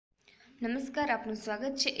નમસ્કાર, આપનું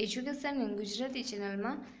સ્વાગત છે એજ્યુકેશન ઇન ગુજરાતી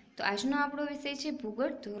ચેનલમાં। તો આજનો આપણો વિષય છે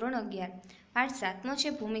ભૂગોળ ધોરણ 11, પાઠ 7મો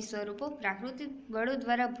છે ભૂમિ સ્વરૂપો। પ્રાકૃતિક બળો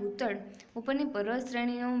દ્વારા ભૂતળ ઉપરની પર્વત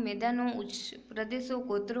શ્રેણીઓ, મેદાનો, ઉચ્ચ પ્રદેશો,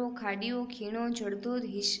 કોતરો, ખાડીઓ, ખીણો, જળધોધ,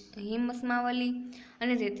 હિમસ્માવલી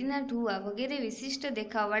અને રેતીના ઢૂવા વગેરે વિશિષ્ટ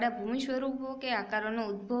દેખાવવાળા ભૂમિ સ્વરૂપો કે આકારોનો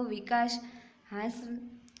ઉદ્ભવ, વિકાસ, હાસ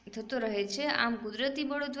થતો રહે છે। આમ કુદરતી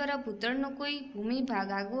બળો દ્વારા ભૂતળનો કોઈ ભૂમિ ભાગ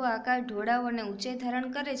આગવો આકાર, ઢોળાવ અને ઊંચાઈ ધારણ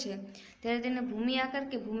કરે છે ત્યારે તેને ભૂમિ આકાર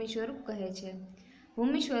કે ભૂમિ સ્વરૂપ કહે છે।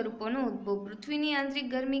 ભૂમિ સ્વરૂપોનો ઉદ્ભવ પૃથ્વીની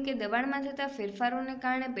આંતરિક ગરમી કે દબાણમાં થતા ફેરફારોને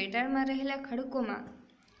કારણે પેટાળમાં રહેલા ખડકોમાં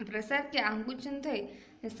પ્રસાર કે આંકુચન થઈ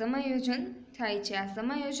સમાયોજન થાય છે। આ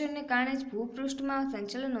સમાયોજનને કારણે જ ભૂપૃષ્ઠમાં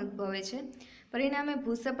સંચલન ઉદ્ભવે છે। પરિણામે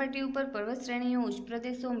ભૂસપાટી ઉપર પર્વત શ્રેણીઓ, ઉચ્ચ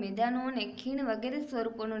પ્રદેશો, મેદાનો અને ખીણ વગેરે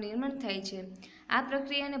સ્વરૂપોનું નિર્માણ થાય છે। આ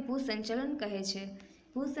પ્રક્રિયાને ભૂસંચલન કહે છે।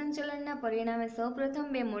 ભૂસંચલનના પરિણામે સૌપ્રથમ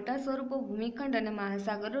બે મોટા સ્વરૂપો ભૂમિખંડ અને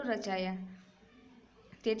મહાસાગરો રચાયા।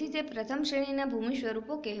 તેથી તે પ્રથમ શ્રેણીના ભૂમિ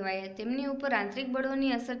સ્વરૂપો કહેવાયા। તેમની ઉપર આંતરિક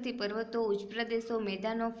બળોની અસરથી પર્વતો, ઉચ્ચ પ્રદેશો,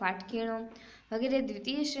 મેદાનો, ફાટખીણો વગેરે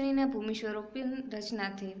દ્વિતીય શ્રેણીના ભૂમિ સ્વરૂપની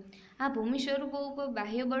રચના થઈ। આ ભૂમિ સ્વરૂપો ઉપર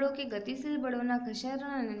બાહ્ય બળો કે ગતિશીલ બળોના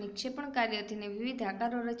ઘસારણ અને નિક્ષેપણ કાર્યથી વિવિધ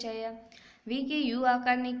આકારો રચાયા। વી કે યુ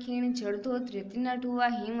આકારની ખીણ, જળધોધ, રેતીના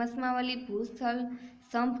ઢૂવા, હિમસ્માવલી, ભૂસ્થળ,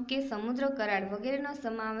 સ્તંભ કે સમુદ્ર કરાડ વગેરેનો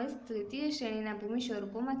સમાવેશ તૃતીય શ્રેણીના ભૂમિ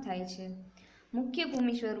સ્વરૂપોમાં થાય છે। મુખ્ય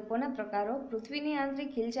ભૂમિ સ્વરૂપોના પ્રકારો। પૃથ્વીની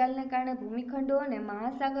આંતરિક હિલચાલને કારણે ભૂમિખંડો અને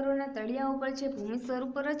મહાસાગરોના તળિયા ઉપર જે ભૂમિ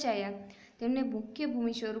સ્વરૂપો રચાયા તેમને મુખ્ય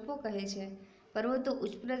ભૂમિ સ્વરૂપો કહે છે। પર્વતો,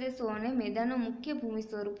 ઉચ્ચ પ્રદેશો અને મેદાનો મુખ્ય ભૂમિ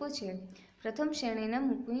સ્વરૂપો છે। પ્રથમ શ્રેણીના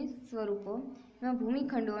ભૂમિ સ્વરૂપો એમાં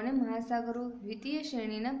ભૂમિખંડો અને મહાસાગરો। દ્વિતીય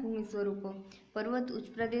શ્રેણીના ભૂમિ સ્વરૂપો પર્વત, ઉચ્ચ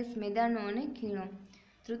પ્રદેશ, મેદાનો અને ખીણો।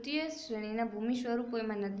 તૃતીય શ્રેણીના ભૂમિ સ્વરૂપો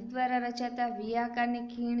એમાં નદી દ્વારા રચાતા વી આકારની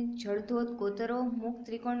ખીણ, જળધોધ, કોતરો, મુક્ત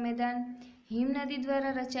ત્રિકોણ મેદાન, હિમ નદી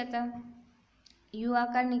દ્વારા રચાતા યુ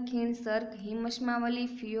આકારની ખીણ, સર્ગ, હિમસ્માવલી,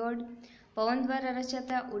 ફિયોર્ડ, પવન દ્વારા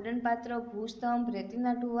રચાતા ઉડનપાત્ર, ભૂસ્તંભ,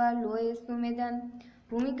 રેતીના ઢૂવા, લો એસનું મેદાન,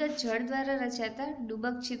 ભૂમિગત જળ દ્વારા રચાતા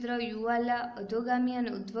ડુબક છિદ્ર, યુવાલા, અધોગામી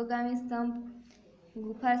અને ઉધ્વગામી સ્તંભ,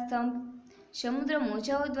 ગુફા સ્તંભ, સમુદ્ર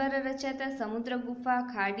મોજાઓ દ્વારા રચાતા સમુદ્ર ગુફા,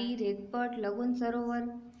 ખાડી, રેતપટ, લઘુન સરોવર।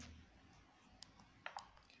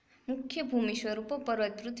 મુખ્ય ભૂમિ સ્વરૂપો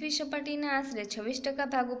પર્વત। પૃથ્વી સપાટીના આશરે 26%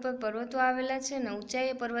 ભાગ ઉપર પર્વતો આવેલા છે અને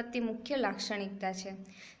ઊંચાઈ એ પર્વતની મુખ્ય લાક્ષણિકતા છે।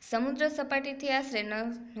 સમુદ્ર સપાટીથી આશરે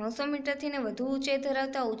 900 મીટરથી વધુ ઊંચાઈ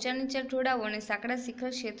ધરાવતા ઊંચા નીચા ઢોળાવો અને સાંકડા શિખર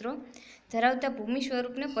ક્ષેત્રો ધરાવતા ભૂમિ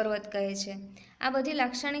સ્વરૂપને પર્વત કહે છે। આ બધી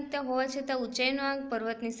લાક્ષણિકતા હોવા છતાં ઊંચાઈનો આંક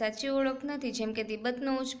પર્વતની સાચી ઓળખ નથી। જેમ કે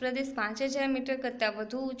તિબેટનો ઉચ્ચ પ્રદેશ 5000 મીટર કરતાં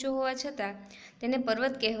વધુ ઊંચો હોવા છતાં તેને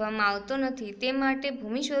પર્વત કહેવામાં આવતો નથી। તે માટે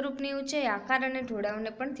ભૂમિ સ્વરૂપની ઊંચાઈ, આકાર અને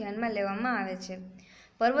ઢોળાવને પણ ધ્યાનમાં લેવામાં આવે છે।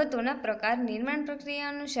 પર્વતોના પ્રકાર। નિર્માણ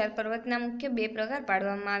પ્રક્રિયા અનુસાર પર્વતના મુખ્ય બે પ્રકાર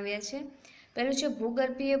પાડવામાં આવ્યા છે। પહેલું છે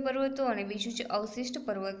ભૂગર્ભીય પર્વતો અને બીજું છે અવશિષ્ટ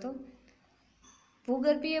પર્વતો।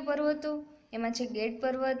 ભૂગર્ભીય પર્વતો એમાં છે ગેટ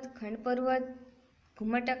પર્વત, ખંડ પર્વત,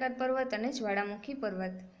 ઘુમ્મટાકાર પર્વત અને જ્વાળામુખી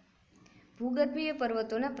પર્વત। ભૂગર્ભીય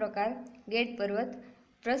પર્વતોના પ્રકાર। ગેટ પર્વત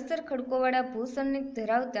પ્રસ્તર ખડકોવાળા ભૂસંનિગ્ધ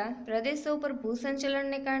ધરાવતા પ્રદેશો ઉપર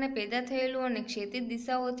ભૂસંચલનને કારણે પેદા થયેલું અને ક્ષૈતિજ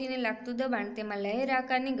દિશાઓથી લાગતું દબાણ તેમાં લહેર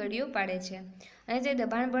આકારની ગળીઓ પાડે છે અને તે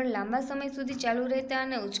દબાણ બળ લાંબા સમય સુધી ચાલુ રહેતા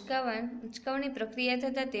અને ઉંચકાવની પ્રક્રિયા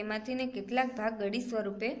થતાં તેમાંથીને કેટલાક ભાગ ગળી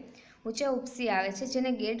સ્વરૂપે ઊંચા ઉપસી આવે છે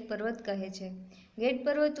જેને ગેટ પર્વત કહે છે। ગેટ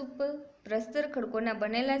પર્વત ઉપર પ્રસ્તર ખડકોના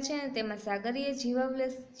બનેલા છે અને તેમાં સાગરીય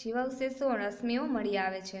જીવાવશેષો અને અશ્મિઓ મળી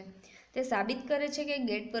આવે છે। તે સાબિત કરે છે કે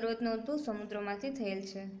ગેટ પર્વતનો ઉદ્ભવ સમુદ્રમાંથી થયેલ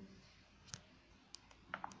છે।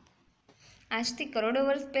 આજથી કરોડો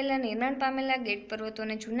વર્ષ પહેલા નિર્માણ પામેલા ગેટ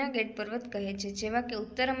પર્વતોને જૂના ગેટ પર્વત કહે છે, જેવા કે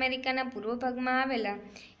ઉત્તર અમેરિકાના પૂર્વ ભાગમાં આવેલા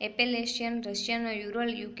એપેલેશિયન, રશિયાનો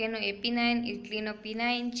યુરલ, યુકેનો એપિનાઇન, ઇટલીનો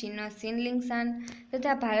પિનાઇન, ચીનનો શિનલિંગશાન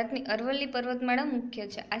તથા ભારતની અરવલ્લી પર્વતમાળા મુખ્ય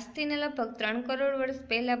છે। આજથી લગભગ 3 કરોડ વર્ષ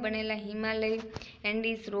પહેલા બનેલા હિમાલય,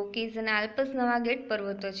 એન્ડીઝ, રોકીઝ અને આલ્પ્સ નવા ગેટ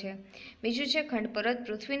પર્વતો છે। બીજું છે ખંડ પર્વત।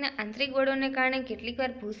 પૃથ્વીના આંતરિક બળોને કારણે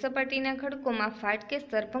કેટલીકવાર ભૂસપાટીના ખડકોમાં ફાટ કે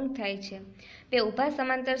સ્તરભંગ થાય છે। બે ઊભા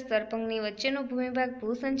સમાંતર સ્તરભંગની વચ્ચેનો ભૂમિભાગ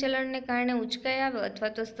ભૂસંચલનને કારણે ઉંચકાઈ આવે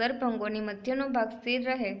અથવા તો સ્તરભંગોની મધ્યનો ભાગ સ્થિર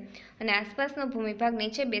રહે અને આસપાસનો ભૂમિભાગ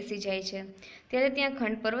નીચે બેસી જાય છે ત્યારે ત્યાં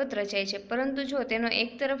ખંડ પર્વત રચાય છે। પરંતુ જો તેનો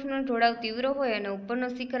એક તરફનો ઢોળાવ તીવ્ર હોય અને ઉપરનો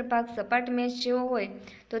શિખર ભાગ સપાટ મેચ જેવો હોય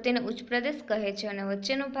તો તેને ઉચ્ચ પ્રદેશ કહે છે અને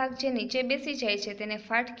વચ્ચેનો ભાગ જે નીચે બેસી જાય છે તેને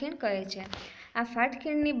ફાટખીણ કહે છે। આ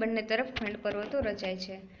ફાટખીણની બંને તરફ ખંડ પર્વતો રચાય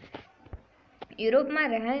છે।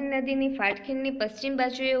 યુરોપમાં રહાઇન નદીની ફાટખીણની પશ્ચિમ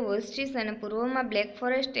બાજુએ વોલ્સ્ટીસ અને પૂર્વમાં બ્લેક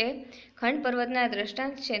ફોરેસ્ટ એ ખંડ પર્વતના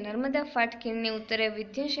દ્રષ્ટાંત છે। નર્મદા ફાટખીણની ઉત્તરે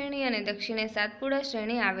વિંધ્ય શ્રેણી અને દક્ષિણે સાતપુડા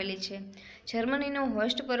શ્રેણી આવેલી છે। જર્મનીનો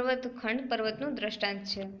હોસ્ટ પર્વત ખંડ પર્વતનું દ્રષ્ટાંત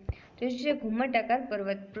છે। ત્રીજું છે ઘુમ્મટાકાર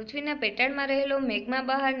પર્વત. પૃથ્વીના પેટાળમાં રહેલો મેઘમાં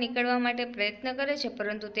બહાર નીકળવા માટે પ્રયત્ન કરે છે,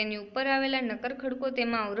 પરંતુ તેની ઉપર આવેલા નક્કર ખડકો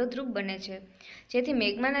તેમાં અવરોધરૂપ બને છે, જેથી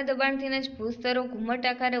મેઘમાના દબાણથી જ ભૂસ્તરો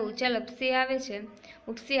ઘુમ્મટાકારે ઊંચા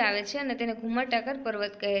ઉપસી આવે છે અને તેને ઘુમ્મટાકાર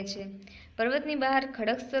પર્વત કહે છે. પર્વતની બહાર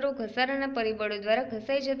ખડક સ્તરો ઘસારાના પરિબળો દ્વારા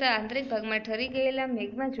ઘસાઈ જતા આંતરિક ભાગમાં ઠરી ગયેલા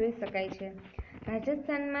મેઘમાં જોઈ શકાય છે.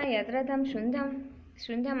 રાજસ્થાનમાં યાત્રાધામ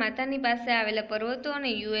શુંધા માતાની પાસે આવેલા પર્વતો અને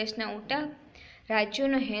યુએસના ઉટા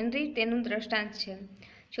રાજ્યોનો હેનરી તેનું દ્રષ્ટાંત છે.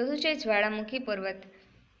 ચોથું છે જ્વાળામુખી પર્વત.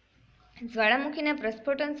 જ્વાળામુખીના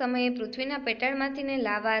પ્રસ્ફોટન સમયે પૃથ્વીના પેટાળમાંથીને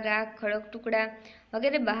લાવા, રાખ, ખડક ટુકડા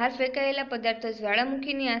વગેરે બહાર ફેંકાયેલા પદાર્થો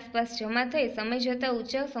જ્વાળામુખીની આસપાસ જમા થઈ સમય જતાં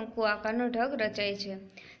ઊંચા શંકુ આકારનો ઢગ રચાય છે.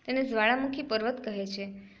 તેને જ્વાળામુખી પર્વત કહે છે.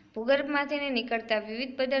 ભૂગર્ભમાંથીને નીકળતા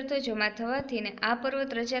વિવિધ પદાર્થો જમા થવાથી ને આ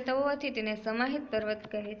પર્વત રચાતા હોવાથી તેને સમાહિત પર્વત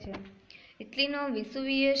કહે છે. ઇટલીનો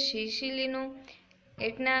વિસુવિયસ, સિસિલીનો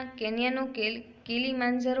એટના, કેન્યાનો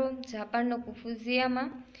કિલીમાંજારો, જાપાનનો ફુજીયામા,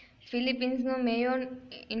 ફિલિપિન્સનો મેયોન,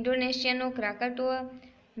 ઇન્ડોનેશિયાનો ક્રાકાટોઆ,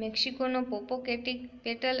 મેક્સિકોનો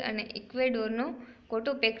પોપોકેટેલ અને ઇક્વેડોરનો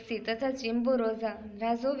કોટોપેક્સી તથા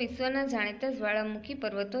ચિમ્બોરાઝો વિશ્વના જાણીતા જ્વાળામુખી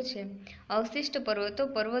પર્વતો છે. અવશિષ્ટ પર્વતો.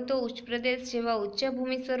 પર્વતો ઉચ્ચપ્રદેશ જેવા ઊંચા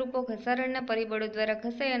ભૂમિ સ્વરૂપો ઘસારણના પરિબળો દ્વારા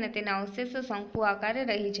ઘસાય અને તેના અવશેષો શંકુ આકારે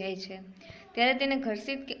રહી જાય છે, ત્યારે તેને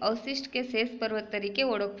ઘર્ષિત કે અવશિષ્ટ કે શેષ પર્વત તરીકે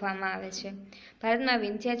ઓળખવામાં આવે છે. ભારતમાં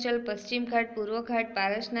વિંધ્યાચલ, પશ્ચિમ ઘાટ, પૂર્વ ઘાટ,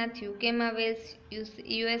 પારસનાથ, યુકેમાં વેલ્સ,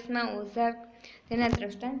 યુએસમાં ઓઝાર્ક તેના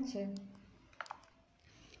દ્રષ્ટાંત છે.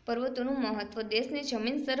 પર્વતોનું મહત્વ. દેશની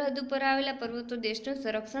જમીન સરહદ ઉપર આવેલા પર્વતો દેશનું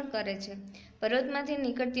સંરક્ષણ કરે છે. પર્વતમાંથી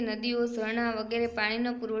નીકળતી નદીઓ, ઝરણાં વગેરે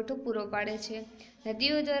પાણીનો પુરવઠો પૂરો પાડે છે.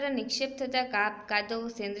 નદીઓ દ્વારા નિક્ષેપ થતા કાપ, કાદવ,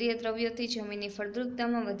 સેન્દ્રિય દ્રવ્યોથી જમીનની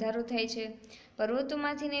ફળદ્રુપતામાં વધારો થાય છે.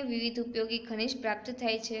 પર્વતોમાંથીને વિવિધ ઉપયોગી ખનિજ પ્રાપ્ત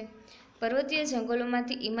થાય છે. પર્વતીય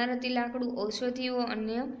જંગલોમાંથી ઇમારતી લાકડું, ઔષધિઓ,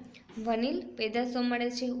 અન્ય વનીલ પેદાશો મળે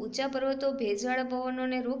છે. ઊંચા પર્વતો ભેજવાળા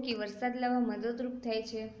પવનોને રોકી વરસાદ લાવવા મદદરૂપ થાય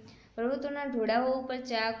છે. પર્વતોના ઢોળાવો ઉપર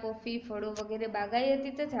ચા, કોફી, ફળો વગેરે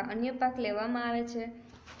બાગાયતી તથા અન્ય પાક લેવામાં આવે છે.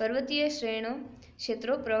 પર્વતીય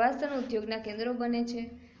ક્ષેત્રો પ્રવાસન ઉદ્યોગના કેન્દ્રો બને છે.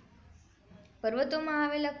 પર્વતોમાં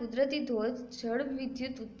આવેલા કુદરતી ધોધ જળ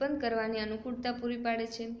વિદ્યુત ઉત્પન્ન કરવાની અનુકૂળતા પૂરી પાડે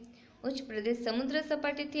છે. ઉચ્ચ પ્રદેશ. સમુદ્ર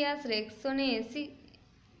સપાટીથી આશરે 180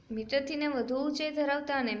 મીટરથી વધુ ઊંચાઈ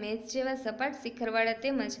ધરાવતા અને મેચ જેવા સપાટ શિખરવાળા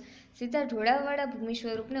તેમજ સીધા ઢોળાવવાળા ભૂમિ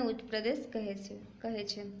સ્વરૂપને ઉચ્ચ પ્રદેશ કહે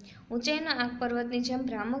છે. ઊંચાઈનો આંક પર્વતની જેમ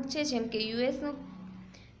ભ્રામક છે, જેમ કે યુએસનું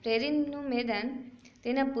પ્રેરીનું મેદાન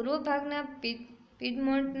તેના પૂર્વ ભાગના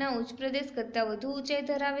પીડમોન્ટના ઉચ્ચ પ્રદેશ કરતાં વધુ ઊંચાઈ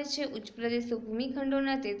ધરાવે છે. ઉચ્ચ પ્રદેશો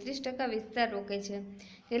ભૂમિખંડોના 33% વિસ્તાર રોકે છે.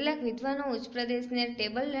 કેટલાક વિદ્વાનો ઉચ્ચ પ્રદેશને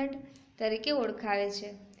ટેબલલેન્ડ તરીકે ઓળખાવે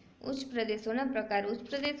છે. ઉચ્ચ પ્રદેશોના પ્રકાર. ઉચ્ચ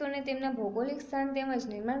પ્રદેશોને તેમના ભૌગોલિક સ્થાન તેમજ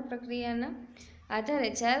નિર્માણ પ્રક્રિયાના આધારે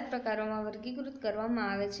 4 પ્રકારોમાં વર્ગીકૃત કરવામાં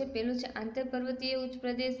આવે છે. પહેલું છે આંતરપર્વતીય ઉચ્ચ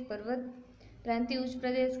પ્રદેશ, પર્વત પ્રાંતીય ઉચ્ચ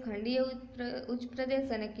પ્રદેશ, ખંડીય ઉચ્ચ પ્રદેશ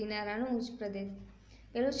અને કિનારાનો ઉચ્ચ પ્રદેશ.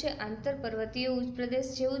 પહેલું છે આંતરપર્વતીય ઉચ્ચ પ્રદેશ.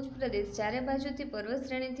 જે ઉચ્ચ પ્રદેશ ચારે બાજુથી પર્વત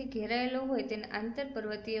શ્રેણીથી ઘેરાયેલો હોય તેને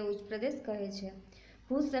આંતરપર્વતીય ઉચ્ચ પ્રદેશ કહે છે.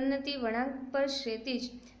 ભૂસન્નતિ વળાંક પર ક્ષિતિજ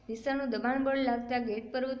દિશાનું દબાણ બળ લાગતા ગેટ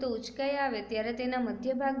પર્વતો ઉંચકાઈ આવે ત્યારે તેના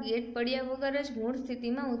મધ્ય ભાગ ગેટ પડ્યા વગર જ મૂળ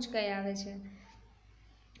સ્થિતિમાં ઉંચકાઈ આવે છે.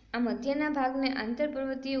 આ મધ્યના ભાગને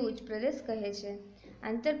આંતરપર્વતીય ઉચ્ચ પ્રદેશ કહે છે.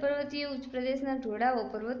 આંતરપર્વતીય ઉચ્ચ પ્રદેશના ઢોળાવો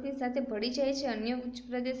પર્વતની સાથે ભળી જાય છે. અન્ય ઉચ્ચ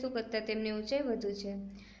પ્રદેશો કરતાં તેમની ઊંચાઈ વધુ છે.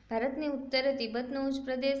 ભારતની ઉત્તરે તિબેટનો ઉચ્ચ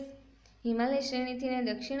પ્રદેશ, હિમાલય શ્રેણીથી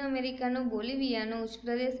દક્ષિણ અમેરિકાનો બોલિવિયાનો ઉચ્ચ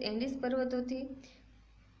પ્રદેશ, એન્ડીઝ પર્વતોથી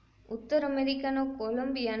ઉત્તર અમેરિકાનો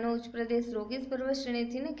કોલંબિયાનો ઉચ્ચ પ્રદેશ રોકીઝ પર્વત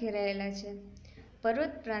શ્રેણીથી ઘેરાયેલા છે.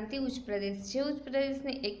 પર્વત પ્રાંતીય ઉચ્ચ પ્રદેશ. જે ઉચ્ચ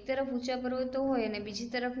પ્રદેશને એક તરફ ઊંચા પર્વતો હોય અને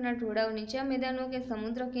બીજી તરફના ઢોળાવ નીચા મેદાનો કે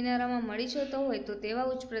સમુદ્ર કિનારામાં મળી જતો હોય તો તેવા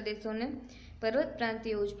ઉચ્ચ પ્રદેશોને પર્વત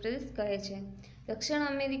પ્રાંતીય ઉચ્ચ પ્રદેશ કહે છે. દક્ષિણ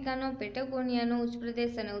અમેરિકાનો પેટાગોનિયાનો ઉચ્ચ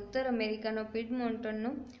પ્રદેશ અને ઉત્તર અમેરિકાનો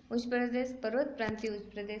પીડમોન્ટનો ઉચ્ચ પ્રદેશ પર્વત પ્રાંતીય ઉચ્ચ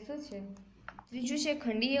પ્રદેશો છે. ત્રીજું છે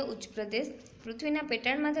ખંડીય ઉચ્ચ પ્રદેશ. પૃથ્વીના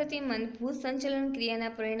પેટાળમાં થતી ભૂસંચલન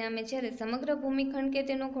ક્રિયાના પરિણામે જ્યારે સમગ્ર ભૂમિખંડ કે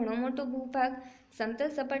તેનો ઘણો મોટો ભૂભાગ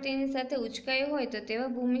સમતલ સપાટીની સાથે ઉંચકાયો હોય તો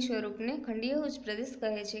તેવા ભૂમિ સ્વરૂપને ખંડીય ઉચ્ચ પ્રદેશ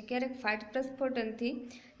કહે છે. ક્યારેક ફાટ પ્રસ્ફોટનથી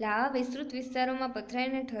લાવા વિસ્તૃત વિસ્તારોમાં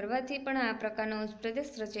પથરાઈને ઠરવાથી પણ આ પ્રકારનો ઉચ્ચ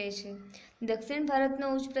પ્રદેશ રચાય છે. દક્ષિણ ભારતનો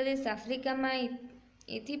ઉચ્ચ પ્રદેશ, આફ્રિકામાં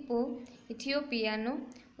ઇથિયોપિયાનો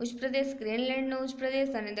ઉચ્ચ પ્રદેશ, ગ્રીનલેન્ડનો ઉચ્ચ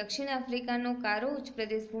પ્રદેશ અને દક્ષિણ આફ્રિકાનો કારો ઉચ્ચ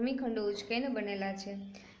પ્રદેશ ભૂમિખંડો ઉંચકાઈને બનેલા છે.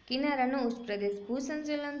 કિનારાનો ઉચ્ચ પ્રદેશ.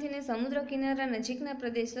 ભૂસંચલનથી સમુદ્ર કિનારા નજીકના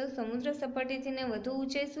પ્રદેશો સમુદ્ર સપાટીથી વધુ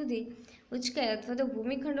ઊંચાઈ સુધી ઉંચકાય અથવા તો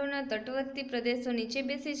ભૂમિખંડોના તટવર્તી પ્રદેશો નીચે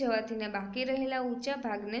બેસી જવાથી બાકી રહેલા ઊંચા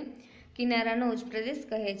ભાગને કિનારાનો ઉચ્ચ પ્રદેશ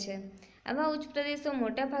કહે છે. આવા ઉચ્ચ પ્રદેશો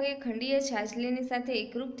મોટાભાગે ખંડીય છાજલીની સાથે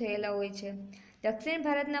એકરૂપ થયેલા હોય છે. દક્ષિણ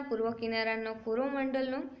ભારતના પૂર્વ કિનારાનો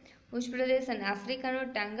કોરોમંડલનો ઉચ્ચ પ્રદેશ અને આફ્રિકાનો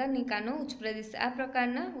ટાંગાનિકાનો ઉચ્ચ પ્રદેશ આ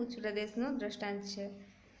પ્રકારના ઉચ્ચ પ્રદેશનો દ્રષ્ટાંત છે.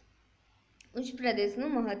 ઉચ્ચ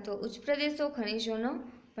પ્રદેશનું મહત્વ. ઉચ્ચ પ્રદેશો ખનિજોનો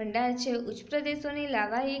ભંડાર છે. ઉચ્ચ પ્રદેશોની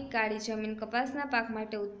લાવાયિક કાળી જમીન કપાસના પાક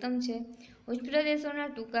માટે ઉત્તમ છે. ઉચ્ચ પ્રદેશોના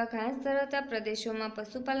ટૂંકા ઘાસ ધરાવતા પ્રદેશોમાં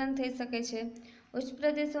પશુપાલન થઈ શકે છે. ઉચ્ચ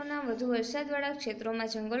પ્રદેશોના વધુ વરસાદવાળા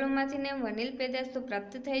ક્ષેત્રોમાં જંગલોમાંથી વનીલ પેદાશો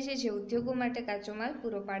પ્રાપ્ત થાય છે, જે ઉદ્યોગો માટે કાચો માલ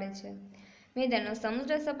પૂરો પાડે છે. મેદાનો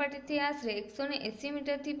સમુદ્ર સપાટીથી આશરે 180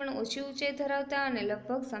 મીટરથી પણ ઓછી ઊંચાઈ ધરાવતા અને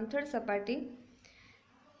લગભગ સમથળ સપાટી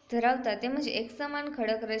ધરાવતા તેમજ એકસમાન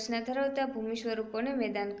ખડક રચના ધરાવતા ભૂમિ સ્વરૂપોને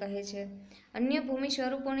મેદાન કહે છે. અન્ય ભૂમિ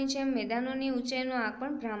સ્વરૂપોની જેમ મેદાનોની ઊંચાઈનો આંક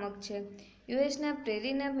પણ ભ્રામક છે. યુએસના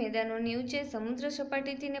પ્રેરીના મેદાનોની ઊંચાઈ સમુદ્ર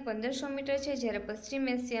સપાટીથી 1500 મીટર છે, જ્યારે પશ્ચિમ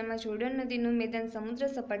એશિયામાં જોર્ડન નદીનું મેદાન સમુદ્ર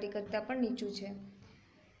સપાટી કરતાં પણ નીચું છે.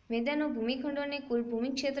 મેદાનો ભૂમિખંડોની કુલ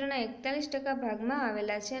ભૂમિક્ષેત્રના 41% ભાગમાં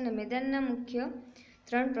આવેલા છે અને મેદાનના મુખ્ય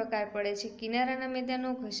 3 પ્રકાર પડે છે: કિનારાના મેદાનો,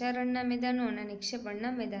 ઘસારણના મેદાનો અને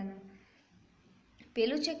નિક્ષેપણના મેદાનો.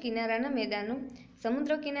 પેલું છે કિનારાના મેદાનો.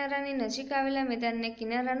 સમુદ્ર કિનારાની નજીક આવેલા મેદાનને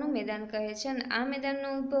કિનારાનું મેદાન કહે છે અને આ મેદાનનો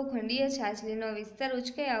ઉદ્ભવ ખંડીય છાજલીનો વિસ્તાર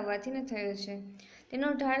ઉચકાઈ આવવાથી થયો છે. તેનો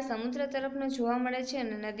ઢાળ સમુદ્ર તરફનો જોવા મળે છે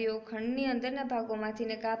અને નદીઓ ખંડની અંદરના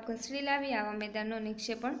ભાગોમાંથી કાપ ઘસડી લાવી આવા મેદાનનો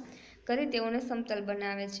નિક્ષેપણ કરી તેઓને સમતલ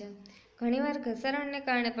બનાવે છે. ઘણીવાર ઘસારણને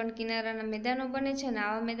કારણે પણ કિનારાના મેદાનો બને છે અને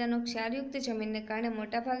આવા મેદાનો ક્ષારયુક્ત જમીનને કારણે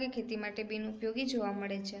મોટાભાગે ખેતી માટે બિનઉપયોગી જોવા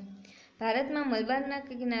મળે છે. ભારતમાં મલબારના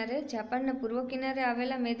કિનારે, જાપાનના પૂર્વ કિનારે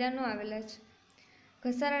આવેલા મેદાનો આવેલા છે.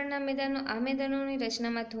 ઘસારણના મેદાનો. આ મેદાનોની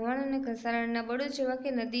રચનામાં ધોવાણ અને ઘસારણના બળો જેવા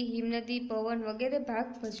કે નદી, હિમનદી, પવન વગેરે ભાગ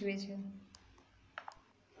ભજવે છે.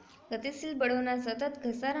 ગતિશીલ બળોના સતત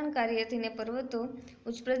ઘસારણ કાર્યથી પર્વતો,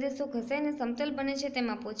 ઉચ્ચ પ્રદેશો ઘસાઈને સમતલ બને છે.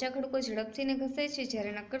 તેમાં પોચા ખડકો ઝડપથી ઘસાય છે,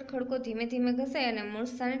 જ્યારે નક્કર ખડકો ધીમે ધીમે ઘસાય અને મૂળ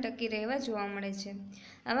સ્થાને ટકી રહેવા જોવા મળે છે.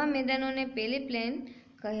 આવા મેદાનોને પેલીપ્લેન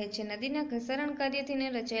કહે છે. નદીના ઘસારણ કાર્યથી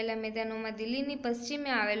રચાયેલા મેદાનોમાં દિલ્હીની પશ્ચિમે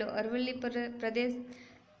આવેલો અરવલ્લી પ્રદેશ,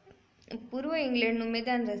 પૂર્વ ઇંગ્લેન્ડનું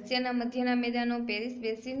મેદાન, રશિયાના મધ્યના મેદાનો, પેરિસ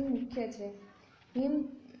બેસિન મુખ્ય છે. હિમ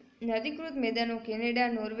નદીકૃત મેદાનો કેનેડા,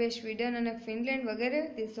 નોર્વે, સ્વીડન અને ફિનલેન્ડ વગેરે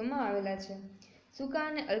દેશોમાં આવેલા છે. સૂકા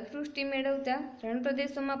અને અલ્પવૃષ્ટિ મેળવતા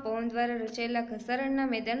રણપ્રદેશોમાં પવન દ્વારા રચાયેલા ઘસારણના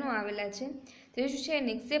મેદાનો આવેલા છે. ત્રીજું છે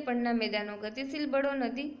નિક્ષેપણના મેદાનો. ગતિશીલ બળો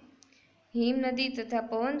નદી, હિમનદી તથા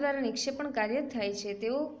પવન દ્વારા નિક્ષેપણ કાર્ય થાય છે.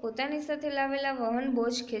 તેઓ પોતાની સાથે લાવેલા વહન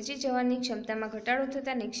બોજ ખેંચી જવાની ક્ષમતામાં ઘટાડો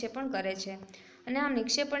થતાં નિક્ષેપણ કરે છે અને આમ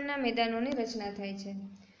નિક્ષેપણના મેદાનોની રચના થાય છે.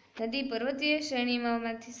 નદી પર્વતીય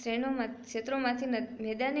ક્ષેત્રોમાંથી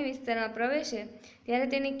મેદાની વિસ્તારમાં પ્રવેશે ત્યારે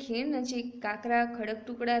તેની ખીણ નજીક કાંકરા, ખડક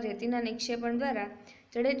ટુકડા, રેતીના નિક્ષેપણ દ્વારા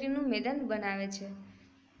તળેટીનું મેદાન બનાવે છે.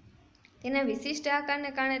 તેના વિશિષ્ટ આકારને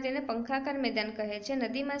કારણે તેને પંખાકાર મેદાન કહે છે.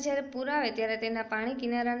 નદીમાં જ્યારે પૂર આવે ત્યારે તેના પાણી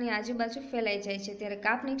કિનારાની આજુબાજુ ફેલાઈ જાય છે, ત્યારે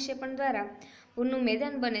કાપ નિક્ષેપણ દ્વારા પૂરનું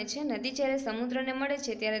મેદાન બને છે. નદી જ્યારે સમુદ્રને મળે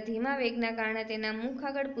છે ત્યારે ધીમા વેગના કારણે તેના મુખ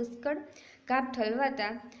આગળ પુષ્કળ કાપ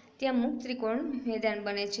ઠલવાતા ત્યાં મુખ ત્રિકોણ મેદાન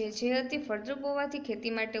બને છે, જે અતિ ફળદ્રુપ હોવાથી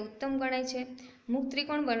ખેતી માટે ઉત્તમ ગણાય છે. મુખ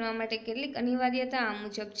ત્રિકોણ બનવા માટે કેટલીક અનિવાર્યતા આ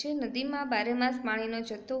મુજબ છે: નદીમાં બારેમાસ પાણીનો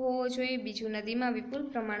જથ્થો હોવો જોઈએ. બીજું, નદીમાં વિપુલ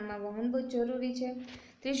પ્રમાણમાં વહનબોજ જરૂરી છે.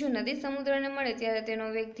 ત્રીજું, નદી સમુદ્રને મળે ત્યારે તેનો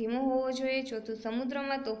વેગ ધીમો હોવો જોઈએ. ચોથું,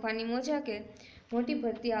 સમુદ્રમાં તોફાની મોજા કે મોટી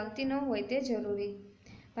ભરતી આવતી ન હોય તે જરૂરી.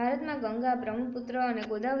 ભારતમાં ગંગા, બ્રહ્મપુત્ર અને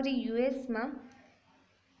ગોદાવરી, યુએસમાં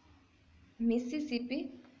મિસિસિપી,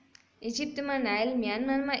 ઇજિપ્તમાં નાઇલ,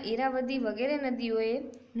 મ્યાનમારમાં ઇરાવદી વગેરે નદીઓએ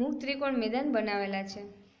મુખ ત્રિકોણ મેદાન બનાવેલા છે.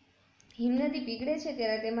 હિમનદી પીગળે છે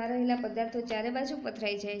ત્યારે તેમાં રહેલા પદાર્થો ચારે બાજુ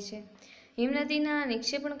પથરાઈ જાય છે. હિમનદીના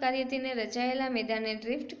નિક્ષેપણ કાર્યથી રચાયેલા મેદાનને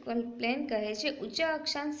ડ્રિફ્ટ પ્લેન કહે છે. ઊંચા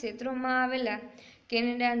અક્ષાંશ ક્ષેત્રોમાં આવેલા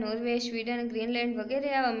કેનેડા, નોર્વે, સ્વીડન, ગ્રીનલેન્ડ વગેરે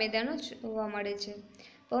આવા મેદાનો જોવા મળે છે.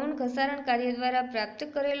 પવન ઘસારણ કાર્ય દ્વારા પ્રાપ્ત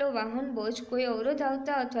કરેલો વાહન બોજ કોઈ અવરોધ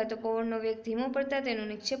આવતા અથવા તો પવનનો વેગ ધીમો પડતા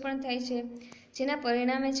તેનું નિક્ષેપણ થાય છે, જેના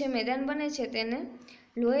પરિણામે જે મેદાન બને છે તેને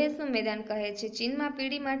લોહેસનું મેદાન કહે છે. ચીનમાં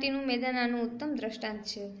પીળી માટીનું મેદાન આનું ઉત્તમ દ્રષ્ટાંત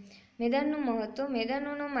છે. મેદાનનું મહત્વ.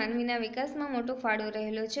 મેદાનોનો માનવીના વિકાસમાં મોટો ફાળો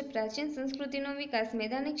રહેલો છે. પ્રાચીન સંસ્કૃતિનો વિકાસ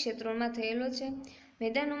મેદાની ક્ષેત્રોમાં થયેલો છે.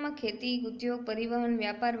 મેદાનોમાં ખેતી, ઉદ્યોગ, પરિવહન,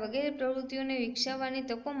 વ્યાપાર વગેરે પ્રવૃત્તિઓને વિકસાવવાની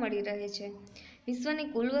તકો મળી રહે છે.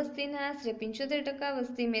 વિશ્વની કુલ વસ્તીના આશરે 75%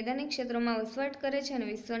 વસ્તી મેદાની ક્ષેત્રોમાં વસવાટ કરે છે અને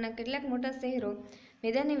વિશ્વના કેટલાક મોટા શહેરો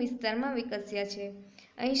મેદાની વિસ્તારમાં વિકસ્યા છે.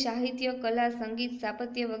 અહીં સાહિત્ય, કલા, સંગીત,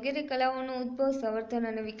 સ્થાપત્ય વગેરે કલાઓનો ઉદ્ભવ, સંવર્ધન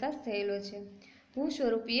અને વિકાસ થયેલો છે.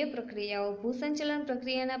 ભૂસ્વરૂપીય પ્રક્રિયાઓ. ભૂસંચલન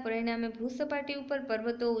પ્રક્રિયાના પરિણામે ભૂસપાટી ઉપર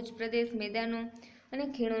પર્વતો, ઉચ્ચ પ્રદેશ, મેદાનો અને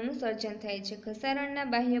ખીણોનું સર્જન થાય છે. ઘસારણના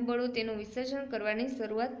બાહ્ય બળો તેનું વિસર્જન કરવાની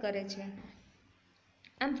શરૂઆત કરે છે.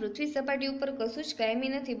 આમ પૃથ્વી સપાટી ઉપર કશું જ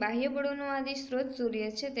કાયમી નથી. બાહ્ય બળોનો આદિ સ્ત્રોત સૂર્ય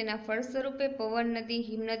છે. તેના ફળ સ્વરૂપે પવન, નદી,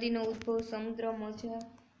 હિમનદીનો ઉદ્ભવ, સમુદ્ર, મોજા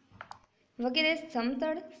વગેરે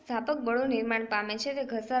સમતળ સ્થાપક બળો નિર્માણ પામે છે. તે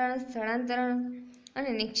ઘસારણ, સ્થળાંતરણ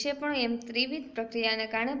અને નિક્ષેપણ એમ ત્રિવિધ પ્રક્રિયાને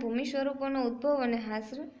કારણે ભૂમિ સ્વરૂપોનો ઉદ્ભવ અને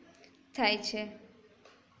હાસ થાય છે.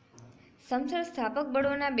 સમતળ સ્થાપક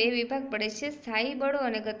બળોના બે વિભાગ પડે છે: સ્થાયી બળો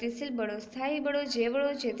અને ગતિશીલ બળો. સ્થાયી બળો જે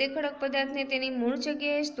બળો જે તે ખડક પદાર્થને તેની મૂળ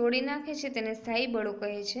જગ્યાએ જ તોડી નાખે છે તેને સ્થાયી બળો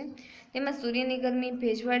કહે છે. તેમાં સૂર્યની ગરમી,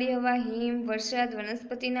 ભેજવાળી હવા, હિમ, વરસાદ,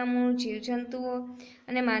 વનસ્પતિના મૂળ, જીવજંતુઓ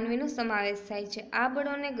અને માનવીનો સમાવેશ થાય છે. આ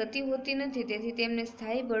બળોને ગતિ હોતી નથી, તેથી તેમને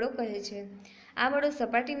સ્થાયી બળો કહે છે. આ બળો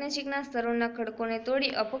સપાટી નજીકના સ્તરોના ખડકોને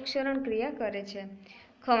તોડી અપક્ષરણ ક્રિયા કરે છે.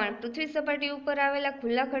 ખવણ: પૃથ્વી સપાટી ઉપર આવેલા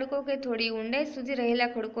ખુલ્લા ખડકો કે થોડી ઊંડાઈ સુધી રહેલા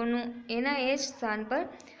ખડકોનું એના એ જ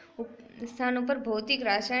સ્થાન ઉપર ભૌતિક,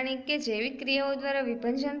 રાસાયણિક કે જૈવિક ક્રિયાઓ દ્વારા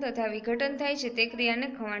વિભંજન તથા વિઘટન થાય છે તે ક્રિયાને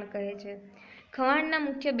ખવણ કહે છે. ખવણના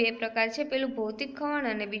મુખ્ય બે પ્રકાર છે. પેલું ભૌતિક ખવણ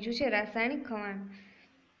અને બીજું છે રાસાયણિક ખવણ.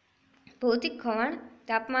 ભૌતિક ખવણ: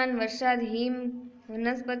 તાપમાન, વરસાદ, હિમ,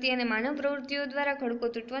 વનસ્પતિ અને માનવ પ્રવૃત્તિઓ દ્વારા ખડકો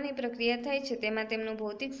તૂટવાની પ્રક્રિયા થાય છે. તેમાં તેમનું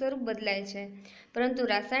ભૌતિક સ્વરૂપ બદલાય છે, પરંતુ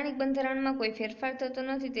રાસાયણિક બંધારણમાં કોઈ ફેરફાર થતો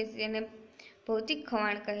નથી, તેથી તેને ભૌતિક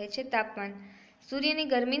ખવણ કહે છે. તાપમાન: સૂર્યની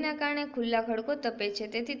ગરમીના કારણે ખુલ્લા ખડકો તપે છે,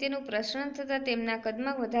 તેથી તેનું પ્રસરણ થતાં તેમના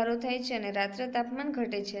કદમાં વધારો થાય છે અને રાત્રે તાપમાન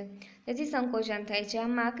ઘટે છે, તેથી સંકોચન થાય છે.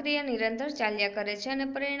 આમ આ ક્રિયા નિરંતર ચાલ્યા કરે છે અને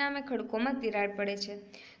પરિણામે ખડકોમાં તિરાડ પડે છે.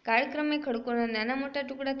 કાળક્રમે ખડકોના નાના મોટા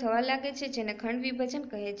ટુકડા થવા લાગે છે, જેને ખંડ વિભાજન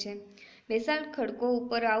કહે છે. બેસાલ્ટ ખડકો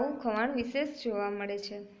ઉપર આવું ખવણ વિશેષ જોવા મળે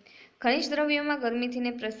છે. ખનિજ દ્રવ્યોમાં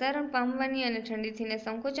ગરમીથીને પ્રસારણ પામવાની અને ઠંડીથીને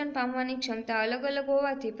સંકોચન પામવાની ક્ષમતા અલગ અલગ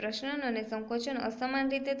હોવાથી પ્રસરણ અને સંકોચન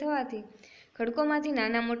અસમાન રીતે થવાથી ખડકોમાંથી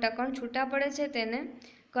નાના મોટા કણ છૂટા પડે છે, તેને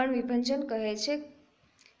કણ વિભંજન કહે છે.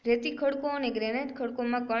 રેતી ખડકો અને ગ્રેનાઇટ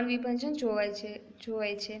ખડકોમાં કણ વિભંજન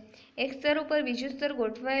જોવાય છે. એક સ્તર ઉપર બીજું સ્તર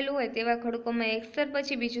ગોઠવાયેલું હોય તેવા ખડકોમાં એક સ્તર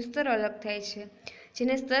પછી બીજું સ્તર અલગ થાય છે,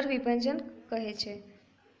 જેને સ્તર વિભંજન કહે છે.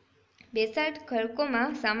 બેસાલ્ટ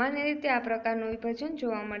ખડકોમાં સામાન્ય રીતે આ પ્રકારનું વિભાજન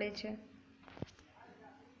જોવા મળે છે.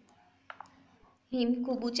 હિમ: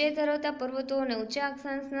 ખૂબ ઊંચાઈ ધરાવતા પર્વતો અને ઊંચા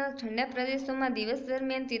અક્ષાંશના ઠંડા પ્રદેશોમાં દિવસ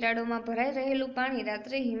દરમિયાન તિરાડોમાં ભરાઈ રહેલું પાણી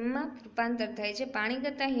રાત્રે હિમમાં રૂપાંતર થાય છે. પાણી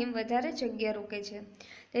કરતાં હિમ વધારે જગ્યા રોકે છે,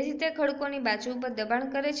 તેથી તે ખડકોની બાજુ ઉપર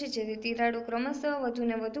દબાણ કરે છે, જેથી તિરાડો ક્રમશઃ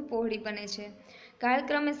વધુને વધુ પહોળી બને છે.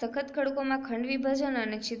 કાળક્રમે સખત ખડકોમાં ખંડ વિભાજન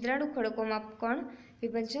અને છિદ્રાળુ ખડકોમાં કણ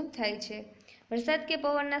વિભાજન થાય છે. વરસાદ કે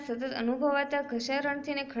પવનના સતત અનુભવાતા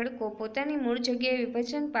ઘસારણથીને ખડકો પોતાની મૂળ જગ્યાએ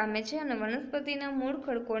વિભાજન પામે છે અને વનસ્પતિના મૂળ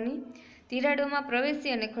ખડકોની તિરાડોમાં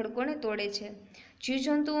પ્રવેશી અને ખડકોને તોડે છે.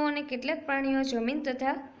 જીવજંતુઓ અને કેટલાક પ્રાણીઓ જમીન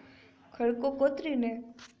તથા ખડકો કોતરીને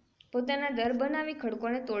પોતાના દર બનાવી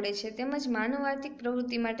ખડકોને તોડે છે. તેમજ માનવ આર્થિક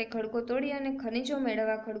પ્રવૃત્તિ માટે ખડકો તોડી અને ખનિજો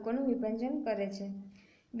મેળવવા ખડકોનું વિભાજન કરે છે.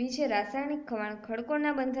 બીજે રાસાયણિક ખવણ: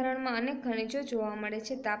 ખડકોના બંધારણમાં અનેક ખનિજો જોવા મળે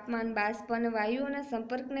છે. તાપમાન, બાષ્પ અને વાયુઓના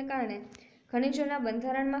સંપર્કને કારણે ખનિજોના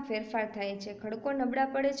બંધારણમાં ફેરફાર થાય છે. ખડકો નબળા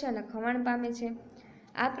પડે છે અને ખવણ પામે છે.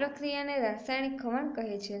 આ પ્રક્રિયાને રાસાયણિક ખવણ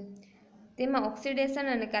કહે છે. તેમાં ઓક્સિડેશન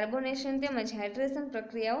અને કાર્બોનેશન તેમજ હાઇડ્રેશન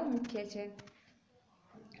પ્રક્રિયાઓ મુખ્ય છે.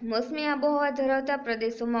 મોસમી આબોહવા ધરાવતા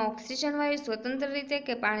પ્રદેશોમાં ઓક્સિજન વાયુ સ્વતંત્ર રીતે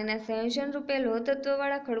કે પાણીના સંયોજન રૂપે લોહ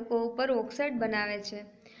તત્વવાળા ખડકો ઉપર ઓક્સાઇડ બનાવે છે.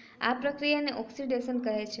 આ પ્રક્રિયાને ઓક્સિડેશન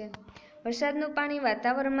કહે છે. વરસાદનું પાણી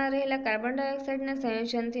વાતાવરણમાં રહેલા કાર્બન ડાયોક્સાઇડના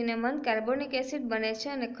સંયોજનથીને મંદ કાર્બોનિક એસિડ બને છે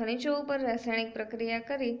અને ખનિજો ઉપર રાસાયણિક પ્રક્રિયા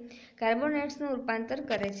કરી કાર્બોનેટ્સનું રૂપાંતર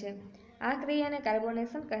કરે છે. આ ક્રિયાને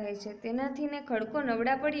કાર્બોનેશન કહે છે. તેનાથીને ખડકો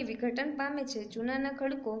નબળા પડી વિઘટન પામે છે. ચૂનાના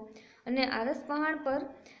ખડકો અને આરસ પહાણ પર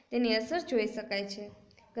તેની અસર જોઈ શકાય છે.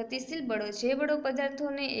 ગતિશીલ બળો: જે બળો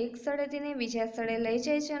પદાર્થોને એક સ્થળેથી બીજા સ્થળે લઈ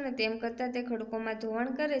જાય છે અને તેમ કરતાં તે ખડકોમાં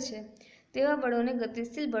ધોવાણ કરે છે, તેવા બળોને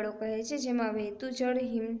ગતિશીલ બળો કહે છે. જેમાં વહેતું જળ,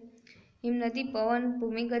 હિમનદી, પવન,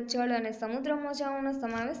 ભૂમિગત જળ અને સમુદ્ર મોજાઓનો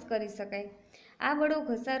સમાવેશ કરી શકાય. આ બળો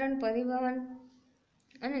ઘસારણ, પરિવહન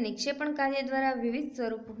અને નિક્ષેપણ કાર્ય દ્વારા વિવિધ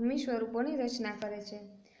ભૂમિ સ્વરૂપોની રચના કરે છે.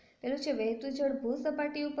 પેલું છે વહેતું જળ.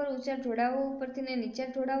 ભૂસપાટી ઉપર ઊંચા ઢોળાવો ઉપરથી નીચા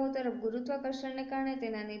ઢોળાવો તરફ ગુરુત્વાકર્ષણને કારણે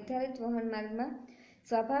તેના નિર્ધારિત વહન માર્ગમાં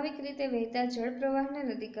સ્વાભાવિક રીતે વહેતા જળ પ્રવાહને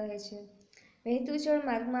નદી કહે છે. વહેતું જળ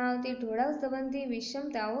માર્ગમાં આવતી ઢોળાવ સંબંધી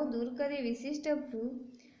વિષમતાઓ દૂર કરી વિશિષ્ટ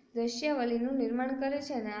દૃશ્યાવલીનું નિર્માણ કરે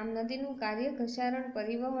છે અને આમ નદીનું કાર્ય ઘસારણ,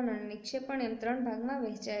 પરિવહન અને નિક્ષેપણ એમ 3 ભાગમાં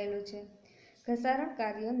વહેંચાયેલું છે. ઘસારણ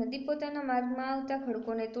કાર્ય: નદી પોતાના માર્ગમાં આવતા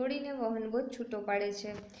ખડકોને તોડીને વહનબોજ છૂટો પાડે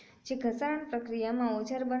છે, જે ઘસારણ પ્રક્રિયામાં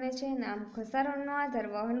ઓજાર બને છે. આમ ઘસારણનો આધાર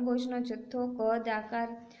વહનબોજનો જથ્થો, કદ, આકાર,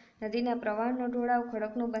 નદીના પ્રવાહનો ઢોળાવ,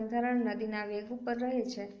 ખડકનું બંધારણ, નદીના વેગ ઉપર રહે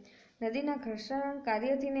છે. નદીના ઘસારણ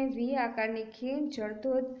કાર્યથીને વી આકારની ખીણ,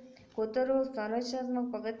 જળધોધ, કોતરો, સંરચનાત્મક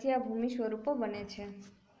પગથિયા, ભૂમિ સ્વરૂપો બને છે.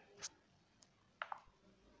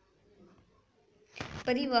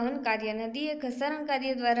 પરિવહન કાર્ય: નદીએ ઘસારણ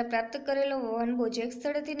કાર્ય દ્વારા પ્રાપ્ત કરેલો વહનબોજ એક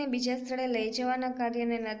સ્થળેથી બીજા સ્થળે લઈ જવાના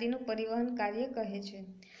કાર્યને નદીનું પરિવહન કાર્ય કહે છે.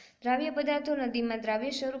 દ્રાવ્ય પદાર્થો નદીમાં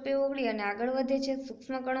દ્રાવ્ય સ્વરૂપે ઓગળી અને આગળ વધે છે.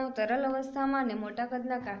 સૂક્ષ્મ કણો તરલ અવસ્થામાં અને મોટા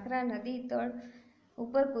કદના કાંકરા નદી તળ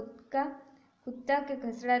ઉપર કૂદતા કે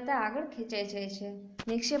ઘસડાતા આગળ ખેંચાઈ જાય છે.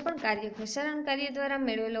 નિક્ષેપણ કાર્ય. ઘસારણ કાર્ય દ્વારા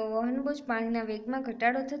મેળવેલો વહનબોજ પાણીના વેગમાં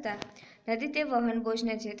ઘટાડો થતાં નદી તે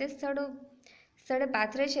વહનબોજને જે તે સ્થળે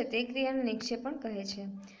પાથરે છે તે ક્રિયાને નિક્ષેપણ કહે છે.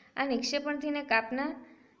 આ નિક્ષેપણથી કાપના,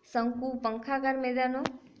 શંકુ, પંખાકાર મેદાનો,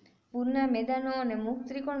 પૂરના મેદાનો અને મુક્ત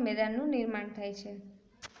ત્રિકોણ મેદાનનું નિર્માણ થાય છે.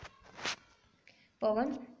 પવન.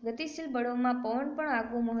 ગતિશીલ બળોમાં પવન પણ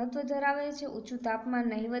આગવું મહત્વ ધરાવે છે. ઊંચું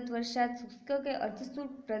તાપમાન, નહિવત વરસાદ, શુષ્ક કે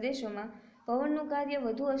અર્ધશુષ્ક પ્રદેશોમાં પવનનું કાર્ય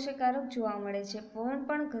વધુ અસરકારક જોવા મળે છે. પવન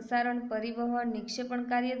પણ ઘસારણ, પરિવહન, નિક્ષેપણ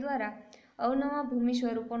કાર્ય દ્વારા અવનવા ભૂમિ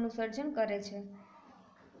સ્વરૂપોનું સર્જન કરે છે.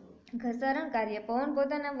 ઘસારણ કાર્ય. પવન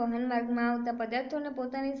પોતાના વહન માર્ગમાં આવતા પદાર્થોને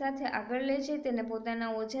પોતાની સાથે આગળ લે છે. તેને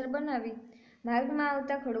પોતાના ઓજાર બનાવી માર્ગમાં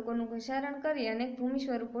આવતા ખડકોનું ઘસારણ કરી અનેક ભૂમિ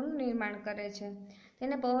સ્વરૂપોનું નિર્માણ કરે છે.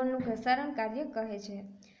 તેને પવનનું ઘસારણ કાર્ય કહે છે.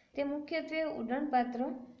 તે મુખ્યત્વે ઉડ્ડયનપાત્ર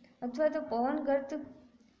અથવા તો પવનગર્ત,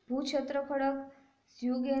 ભૂછત્ર ખડક,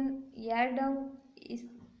 સ્યુગેન, યારડંગ,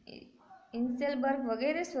 ઇન્સેલબર્ગ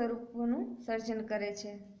વગેરે સ્વરૂપોનું સર્જન કરે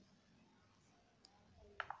છે.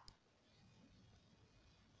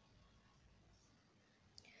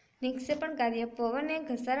 નિક્ષેપણ કાર્ય. પવને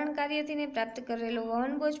ઘસારણ કાર્યથી પ્રાપ્ત કરેલો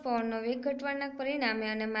વહનબોજ પવનનો વેગ ઘટવાના પરિણામે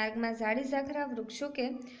અને માર્ગમાં ઝાડી ઝાખરા, વૃક્ષો કે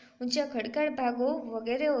ઊંચા ખડકાળ ભાગો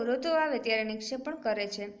વગેરે અવરોધો આવે ત્યારે નિક્ષેપણ કરે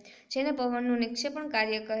છે, જેને પવનનું નિક્ષેપણ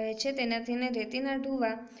કાર્ય કહે છે. તેનાથી રેતીના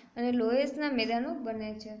ઢૂવા અને લોહેસના મેદાનો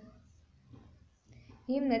બને છે.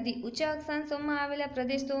 હિમનદી. ઊંચા અક્ષાંશોમાં આવેલા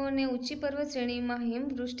પ્રદેશો અને ઊંચી પર્વત શ્રેણીમાં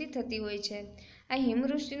હિમવૃષ્ટિ થતી હોય છે. આ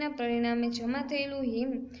હિમવૃષ્ટિના પરિણામે જમા થયેલું હિમ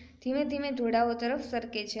ધીમે ધીમે ઢોળાવો તરફ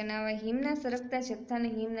સરકે છે અને આવા હિમના સરકતા જથ્થાને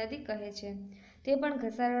હિમનદી કહે છે. તે પણ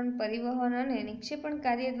ઘસારણ, પરિવહન અને નિક્ષેપણ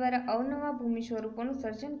કાર્ય દ્વારા અવનવા ભૂમિ સ્વરૂપોનું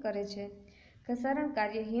સર્જન કરે છે. ઘસારણ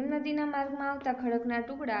કાર્ય. હિમનદીના માર્ગમાં આવતા ખડકના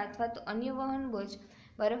ટુકડા અથવા તો અન્ય વહનબોજ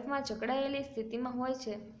બરફમાં જકડાયેલી સ્થિતિમાં હોય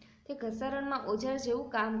છે. તે ઘસારણમાં ઓજાર જેવું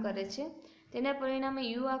કામ કરે છે. તેના પરિણામે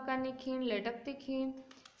યુ આકારની ખીણ, લટકતી ખીણ,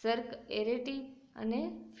 સર્ક, એરેટી અને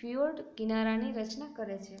ફિયોર્ડ કિનારાની રચના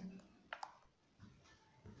કરે છે.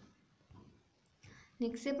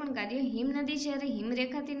 નિક્ષેપણ કાર્ય. હિમનદી જ્યારે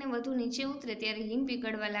હિમરેખાથી વધુ નીચે ઉતરે ત્યારે હિમ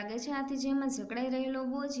પીગળવા લાગે છે. આથી જેમાં જકડાઈ રહેલો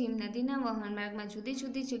બોજ હિમનદીના વહન માર્ગમાં જુદી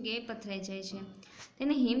જુદી જગ્યાએ પથરાઈ જાય છે.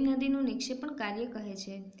 તેને હિમનદીનું નિક્ષેપણ કાર્ય કહે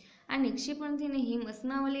છે. આ નિક્ષેપણથી હિમ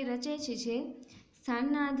અસ્માવલી રચાય છે, જે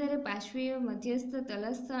સ્થાનના આધારે પાર્શ્વીય, મધ્યસ્થ,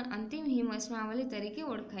 તલસ્થ, અંતિમ હિમ અસ્માવલી તરીકે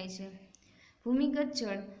ઓળખાય છે. ભૂમિગત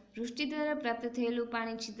જળ. વૃષ્ટિ દ્વારા પ્રાપ્ત થયેલું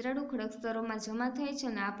પાણી છિદ્રાળુ ખડક સ્તરોમાં જમા થાય છે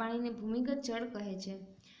અને આ પાણીને ભૂમિગત જળ કહે છે.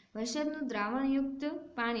 વરસાદનું દ્રાવણયુક્ત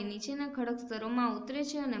પાણી નીચેના ખડક સ્તરોમાં ઉતરે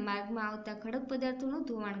છે અને માર્ગમાં આવતા ખડક પદાર્થોનું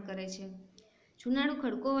ધોવાણ કરે છે. ચુનાળુ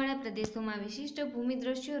ખડકોવાળા પ્રદેશોમાં વિશિષ્ટ ભૂમિ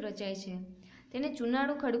દ્રશ્યો રચાય છે. તેને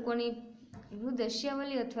ચુનાળુ ખડકોની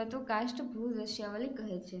ભૂદૃશ્યાવલી અથવા તો કાસ્ટ ભૂદૃશ્યાવલી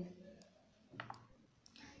કહે છે.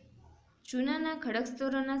 ચૂનાના ખડક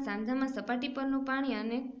સ્તરોના સાંધામાં સપાટી પરનું પાણી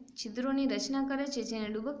અને છિદ્રોની રચના કરે છે, જેને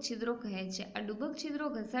ડૂબક છિદ્રો કહે છે. આ ડૂબક છિદ્રો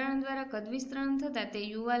ઘસારણ દ્વારા કદવિસ્તરણ થતાં તે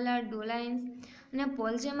યુવાલા, ડોલાઇન્સ અને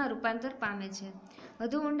પોલ્જેમાં રૂપાંતર પામે છે.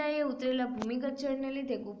 વધુ ઊંડાઈએ ઉતરેલા ભૂમિગત જળને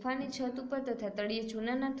લીધે ગુફાની છત ઉપર તથા તળિયે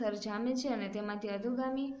ચૂનાના થર જામે છે અને તેમાંથી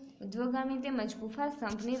અધોગામી, ઉર્ધ્વગામી તેમજ ગુફા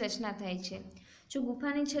સ્તંભની રચના થાય છે. જો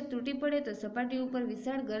ગુફાની છત તૂટી પડે તો સપાટી ઉપર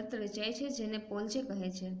વિશાળ ગર્ત રચાય છે, જેને પોલ્જે કહે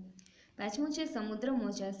છે. પાંચમું છે સમુદ્ર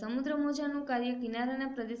મોજા. સમુદ્ર મોજાનું કાર્ય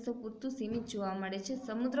કિનારાના પ્રદેશો પૂરતું સીમિત જોવા મળે છે.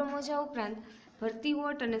 સમુદ્ર મોજા ઉપરાંત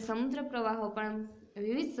ભરતીઓટ અને સમુદ્ર પ્રવાહો પણ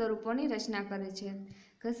વિવિધ સ્વરૂપોની રચના કરે છે.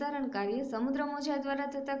 ઘસારણ કાર્ય. સમુદ્ર મોજા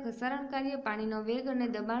દ્વારા થતા ઘસારણ કાર્ય પાણીનો વેગ અને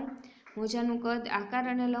દબાણ, મોજાનું કદ, આકાર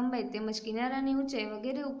અને લંબાઈ તેમજ કિનારાની ઊંચાઈ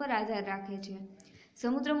વગેરે ઉપર આધાર રાખે છે.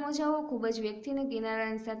 સમુદ્ર મોજાઓ ખૂબ જ વેગથી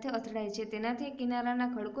કિનારાની સાથે અથડાય છે. તેનાથી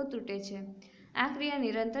કિનારાના ખડકો તૂટે છે. આ ક્રિયા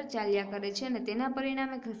નિરંતર ચાલ્યા કરે છે અને તેના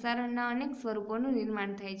પરિણામે ઘસારણના અનેક સ્વરૂપોનું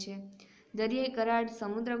નિર્માણ થાય છે. દરિયાઈ કરાડ,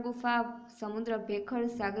 સમુદ્ર ગુફા, સમુદ્ર ભેખડ,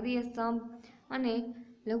 સાગરીય સ્તંભ અને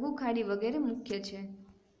લઘુ ખાડી વગેરે મુખ્ય છે.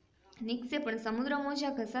 નિક્ષેપણ. સમુદ્ર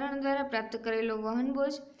મોજા ઘસારણ દ્વારા પ્રાપ્ત કરેલો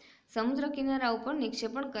વહનબોજ સમુદ્ર કિનારા ઉપર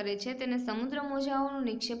નિક્ષેપણ કરે છે. તેને સમુદ્ર મોજાઓનું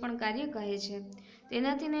નિક્ષેપણ કાર્ય કહે છે.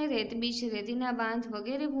 તેનાથી રેતબીજ, રેતીના બાંધ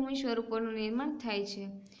વગેરે ભૂમિ સ્વરૂપોનું નિર્માણ થાય છે.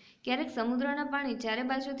 ક્યારેક સમુદ્રના પાણી ચારે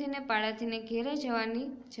બાજુથી પાળાથી ઘેરાઈ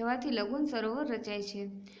જવાથી લઘુન સરોવર રચાય છે.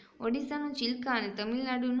 ઓડિશાનું ચિલ્કા અને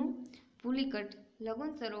તમિલનાડુનું પુલિકટ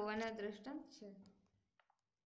લઘુન સરોવરના દ્રષ્ટાંત છે.